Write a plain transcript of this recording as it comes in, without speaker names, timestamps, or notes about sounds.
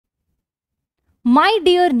My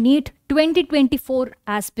dear NEET 2024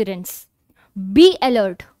 aspirants, be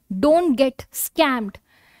alert, don't get scammed.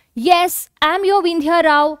 Yes, I'm your Vindhya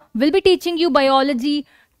Rao, will be teaching you biology.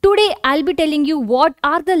 Today I'll be telling you what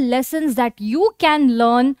are the lessons that you can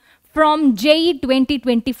learn from JEE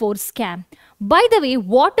 2024 scam. By the way,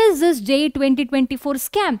 what is this JEE 2024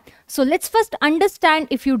 scam? So let's first understand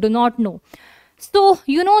if you do not know. So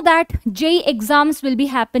you know that JEE exams will be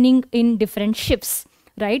happening in different shifts,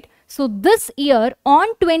 right? So this year on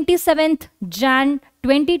 27th Jan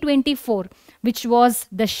 2024, which was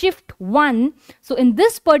the shift 1. So in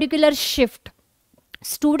this particular shift,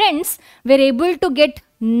 students were able to get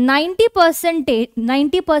 90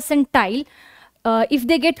 percentile if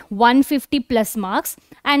they get 150 plus marks,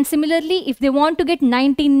 and similarly if they want to get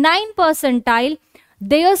 99 percentile,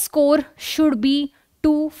 their score should be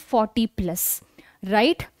 240 plus,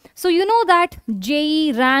 right? So you know that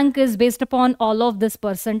JEE rank is based upon all of this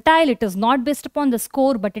percentile. It is not based upon the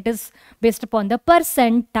score, but it is based upon the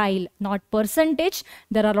percentile, not percentage.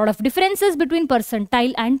 There are a lot of differences between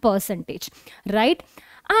percentile and percentage, right?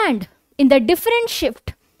 And in the different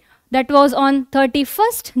shift, that was on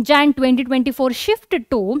 31st Jan 2024 shift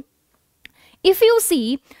 2, if you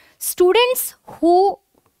see, students who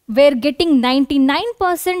were getting 99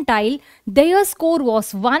 percentile, their score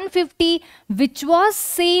was 150, which was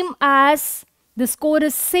same as, the score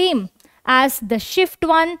is same as the shift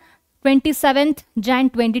 1, 27th Jan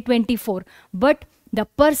 2024. But the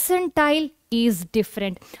percentile is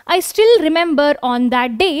different. I still remember on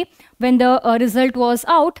that day when the result was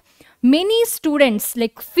out, many students,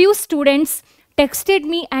 like few students texted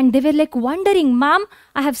me and they were like wondering, ma'am,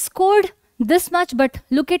 I have scored this much, but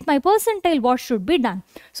look at my percentile, what should be done?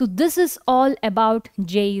 So this is all about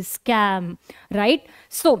JEE scam, right?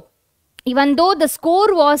 So even though the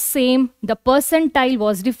score was same, the percentile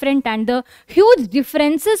was different, and the huge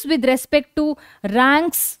differences with respect to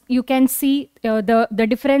ranks, you can see the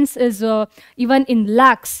difference is even in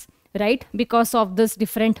lakhs, right? Because of this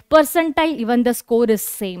different percentile, even the score is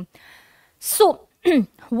same. So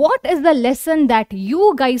what is the lesson that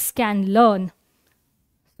you guys can learn?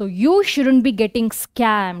 So you shouldn't be getting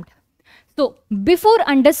scammed. So before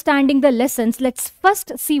understanding the lessons, let's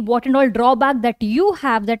first see what and all drawback that you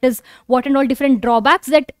have, that is what and all different drawbacks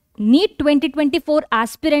that NEET 2024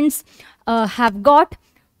 aspirants have got,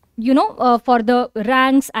 you know, for the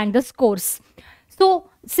ranks and the scores. So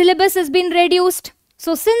syllabus has been reduced.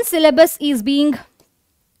 So since syllabus is being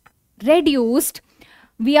reduced,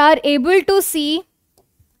 we are able to see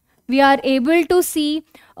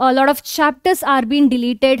a lot of chapters are being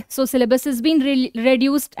deleted. So syllabus has been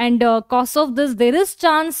reduced, and cause of this, there is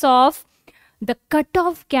chance of the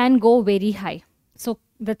cutoff can go very high. So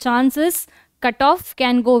the chances cutoff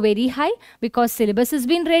can go very high because syllabus has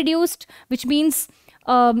been reduced, which means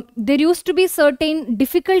there used to be certain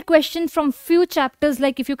difficult questions from few chapters,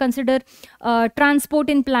 like if you consider transport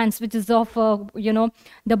in plants, which is of you know,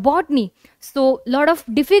 the botany. So a lot of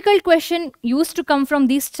difficult question used to come from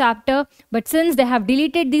this chapter, but since they have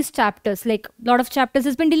deleted these chapters, like a lot of chapters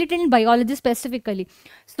has been deleted in biology specifically,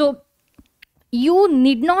 so you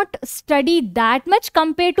need not study that much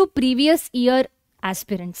compared to previous year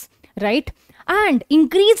aspirants, right? And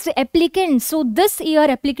increased applicants. So this year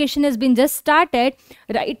application has been just started,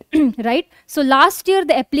 right? Right. So last year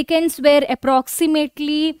the applicants were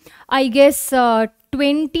approximately, I guess,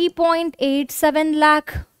 20.87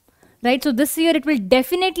 lakh, right? So this year it will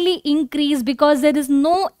definitely increase because there is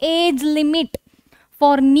no age limit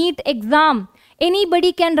for NEET exam.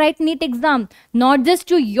 Anybody can write NEET exam, not just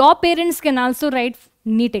you, your parents can also write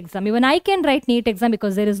NEET exam. Even I can write NEET exam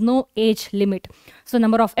because there is no age limit. So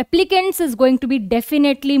number of applicants is going to be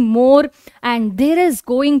definitely more, and there is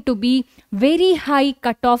going to be very high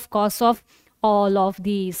cutoff cause of all of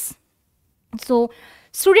these. So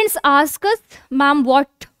students ask us, ma'am,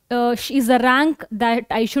 what is the rank that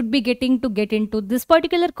I should be getting to get into this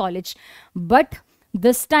particular college? But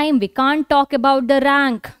this time we can't talk about the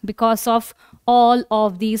rank because of all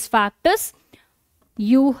of these factors.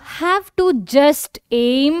 You have to just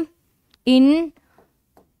aim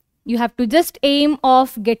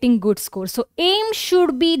of getting good score. So aim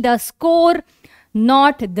should be the score,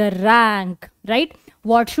 not the rank, right?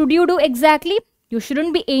 What should you do exactly? You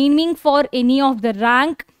shouldn't be aiming for any of the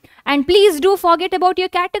rank. And please do forget about your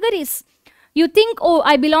categories. You think, oh,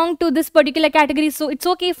 I belong to this particular category, so it's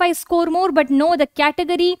okay if I score more. But no, the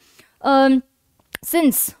category,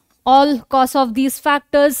 since all cause of these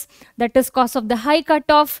factors, that is cause of the high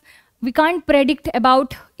cutoff, we can't predict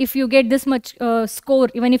about if you get this much score.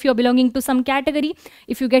 Even if you're belonging to some category,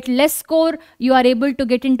 if you get less score, you are able to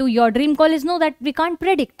get into your dream college. No, that we can't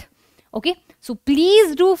predict. Okay, So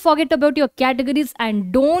please do forget about your categories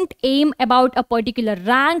and don't aim about a particular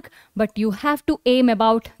rank, but you have to aim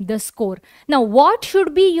about the score. Now, what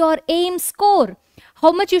should be your aim score?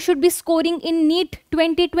 How much you should be scoring in NEET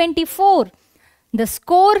 2024? The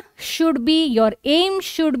score should be, your aim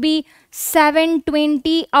should be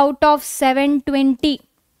 720 out of 720.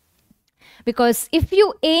 Because if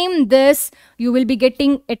you aim this, you will be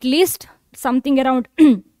getting at least something around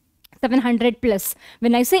 700 plus.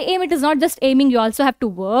 When I say aim, it is not just aiming, you also have to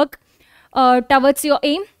work towards your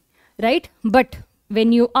aim, right? But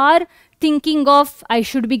when you are thinking of, I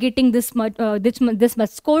should be getting this much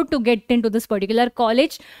score to get into this particular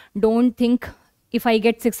college, don't think if I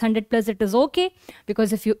get 600 plus it is okay,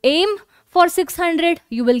 because if you aim for 600,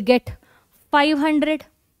 you will get 500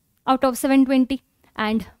 out of 720,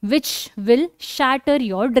 and which will shatter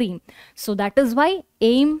your dream. So that is why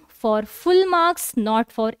aim for full marks,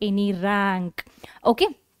 not for any rank. Okay.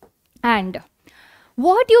 And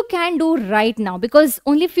what you can do right now, because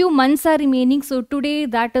only few months are remaining. So today,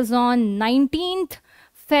 that is on 19th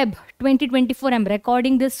Feb 2024. I'm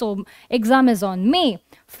recording this. So exam is on May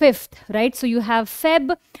 5th, right? So you have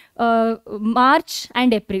Feb, March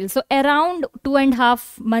and April. So around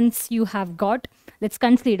 2.5 months you have got. Let's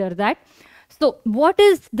consider that. So what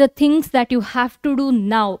is the things that you have to do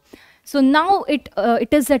now? So now it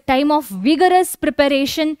is a time of vigorous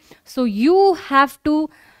preparation. So you have to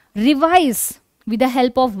revise with the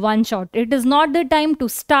help of one shot. It is not the time to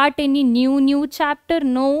start any new chapter.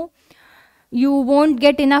 No, you won't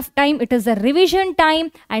get enough time. It is a revision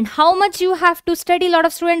time. And how much you have to study? A lot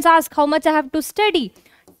of students ask how much I have to study.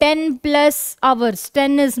 10 plus hours.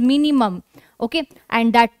 10 is minimum. Okay.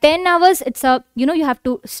 And that 10 hours, it's a, you have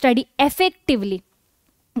to study effectively.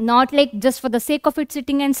 Not like just for the sake of it,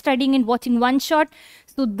 sitting and studying and watching one shot.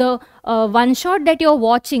 So the one shot that you're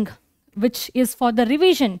watching, which is for the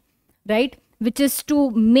revision, right? Which is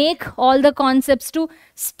to make all the concepts to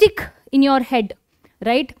stick in your head,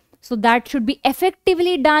 right? So that should be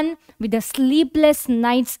effectively done with the sleepless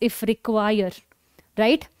nights if required,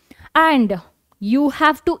 right? And you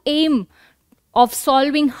have to aim of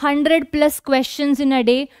solving 100 plus questions in a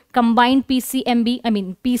day, combined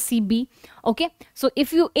PCB. Okay. So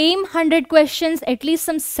if you aim 100 questions, at least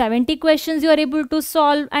some 70 questions you are able to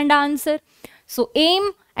solve and answer. So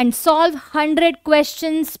aim and solve 100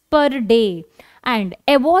 questions per day and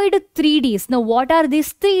avoid 3Ds. Now, what are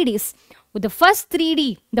these 3Ds? Well, the first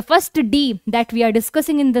 3D, the first D that we are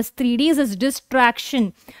discussing in this 3Ds is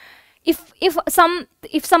distraction. If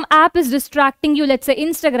some app is distracting you, let's say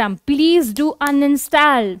Instagram, please do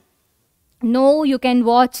uninstall. No, you can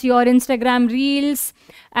watch your Instagram reels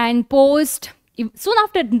and post soon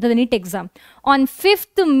after the NEET exam. On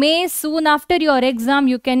 5th May, soon after your exam,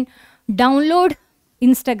 you can download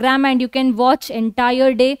Instagram and you can watch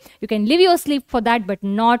entire day. You can leave your sleep for that, but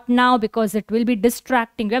not now because it will be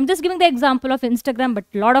distracting. I'm just giving the example of Instagram, but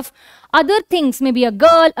a lot of other things, maybe a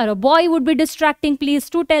girl or a boy would be distracting. Please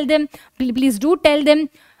do tell them. Please do tell them.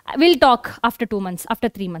 We'll talk after 2 months, after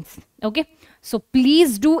 3 months. Okay. So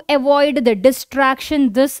please do avoid the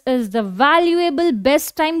distraction. This is the valuable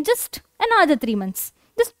best time. Just another 3 months.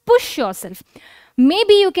 Just push yourself.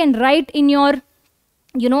 Maybe you can write in your,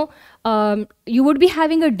 you would be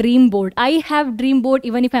having a dream board. I have dream board.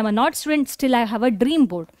 Even if I'm a not student, still I have a dream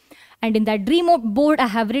board. And in that dream board, I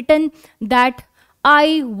have written that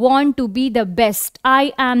I want to be the best.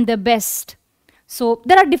 I am the best. So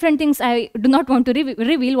there are different things. I do not want to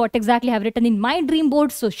reveal what exactly I have written in my dream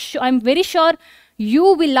board. So I'm very sure you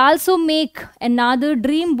will also make another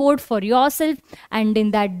dream board for yourself. And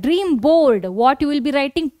in that dream board, what you will be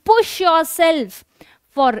writing, push yourself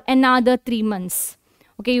for another 3 months.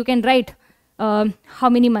 Okay, you can write how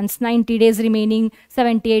many months, 90 days remaining,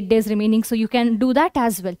 78 days remaining. So you can do that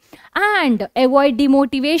as well. And avoid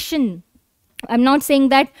demotivation. I'm not saying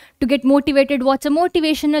that to get motivated, watch a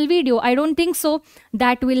motivational video. I don't think so.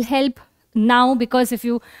 That will help now, because if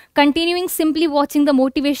you continuing simply watching the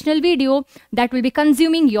motivational video, that will be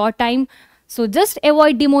consuming your time. So just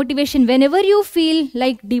avoid demotivation. Whenever you feel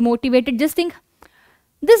like demotivated, just think,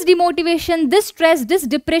 this demotivation, this stress, this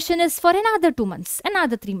depression is for another 2 months,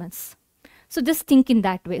 another 3 months. So just think in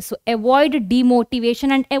that way. So avoid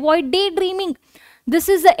demotivation and avoid daydreaming. This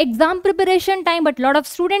is the exam preparation time, but a lot of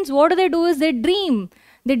students, what do is they dream.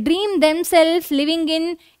 They dream themselves living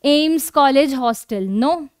in Ames College hostel.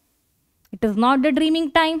 No, it is not the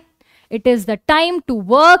dreaming time. It is the time to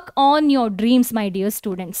work on your dreams, my dear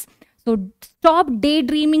students. So stop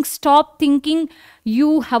daydreaming, stop thinking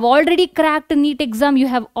you have already cracked a NEET exam, you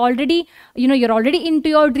have already, you're already into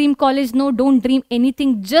your dream college. No, don't dream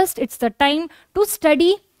anything. Just it's the time to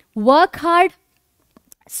study, work hard,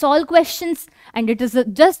 solve questions, and it is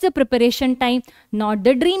just the preparation time, not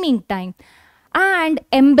the dreaming time. And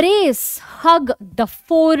embrace, hug the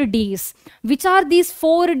 4Ds. Which are these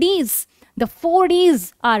 4Ds? The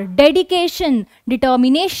 4Ds are dedication,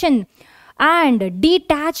 determination, and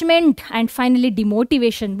detachment, and finally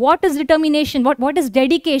demotivation. What is determination? What is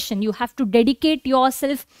dedication? You have to dedicate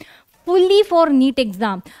yourself fully for NEET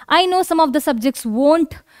exam. I know some of the subjects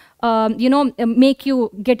won't make you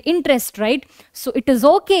get interest, right? So it is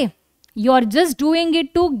okay. You're just doing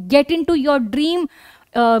it to get into your dream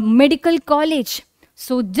medical college.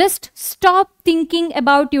 So just stop thinking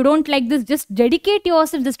about you don't like this. Just dedicate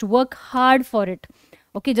yourself. Just work hard for it.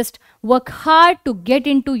 Okay, just work hard to get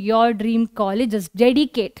into your dream college. Just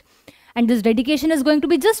dedicate. And this dedication is going to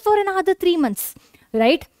be just for another 3 months,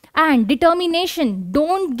 right? And determination.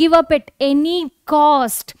 Don't give up at any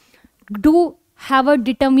cost. Do have a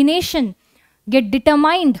determination. Get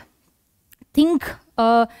determined. Think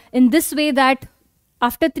in this way that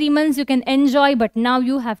after 3 months you can enjoy, but now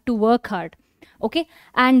you have to work hard. Okay,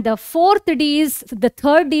 and the third D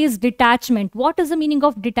is detachment. What is the meaning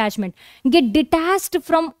of detachment? Get detached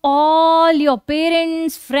from all your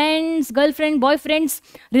parents, friends, girlfriend, boyfriends,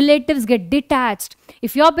 relatives. Get detached.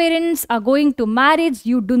 If your parents are going to marriage,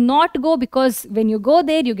 you do not go, because when you go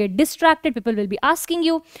there, you get distracted. People will be asking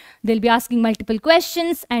you. They'll be asking multiple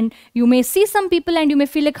questions, and you may see some people and you may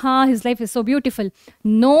feel like, his life is so beautiful.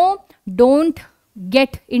 No, don't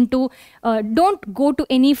get into don't go to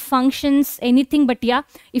any functions, anything. But yeah,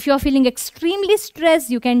 if you're feeling extremely stressed,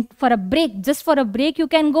 you can, for a break, just for a break you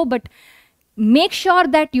can go, but make sure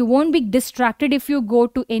that you won't be distracted if you go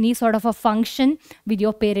to any sort of a function with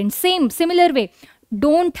your parents. Similar way,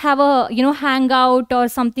 don't have a hangout or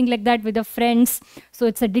something like that with the friends. So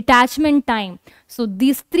it's a detachment time. So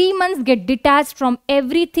these 3 months, get detached from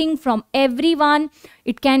everything, from everyone.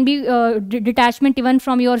 It can be detachment even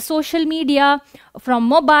from your social media, from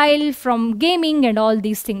mobile, from gaming, and all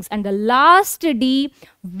these things. And the last D,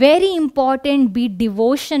 very important, be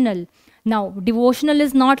devotional. Now, devotional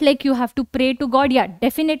is not like you have to pray to God. Yeah,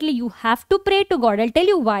 definitely you have to pray to God. I'll tell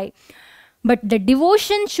you why. But the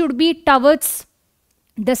devotion should be towards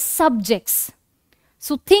the subjects.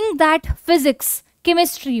 So think that physics,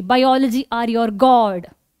 chemistry, biology are your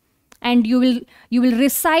God, and you will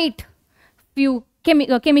recite few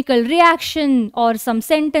chemical reaction or some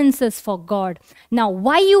sentences for God. Now,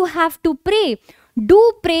 why you have to pray?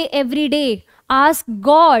 Do pray every day. Ask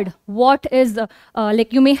God what is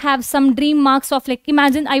like, you may have some dream marks of, like,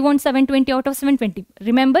 imagine I want 720 out of 720.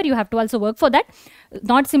 Remember, you have to also work for that,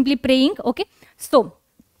 not simply praying. Okay, so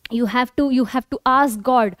you have to ask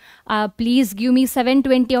God, please give me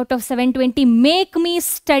 720 out of 720. Make me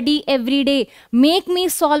study every day. Make me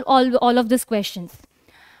solve all of these questions.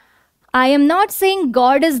 I am not saying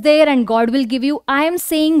God is there and God will give you. I am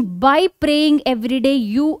saying by praying every day,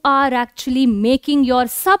 you are actually making your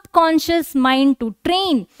subconscious mind to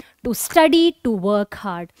train, to study, to work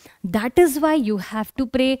hard. That is why you have to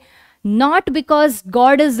pray, not because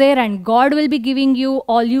God is there and God will be giving you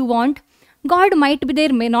all you want. God might be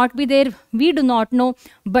there, may not be there, we do not know.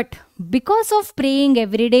 But because of praying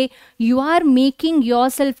every day, you are making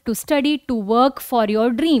yourself to study, to work for your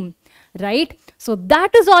dream, right? So that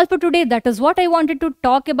is all for today. That is what I wanted to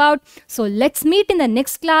talk about. So let's meet in the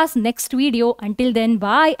next class, next video. Until then,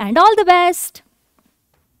 bye and all the best.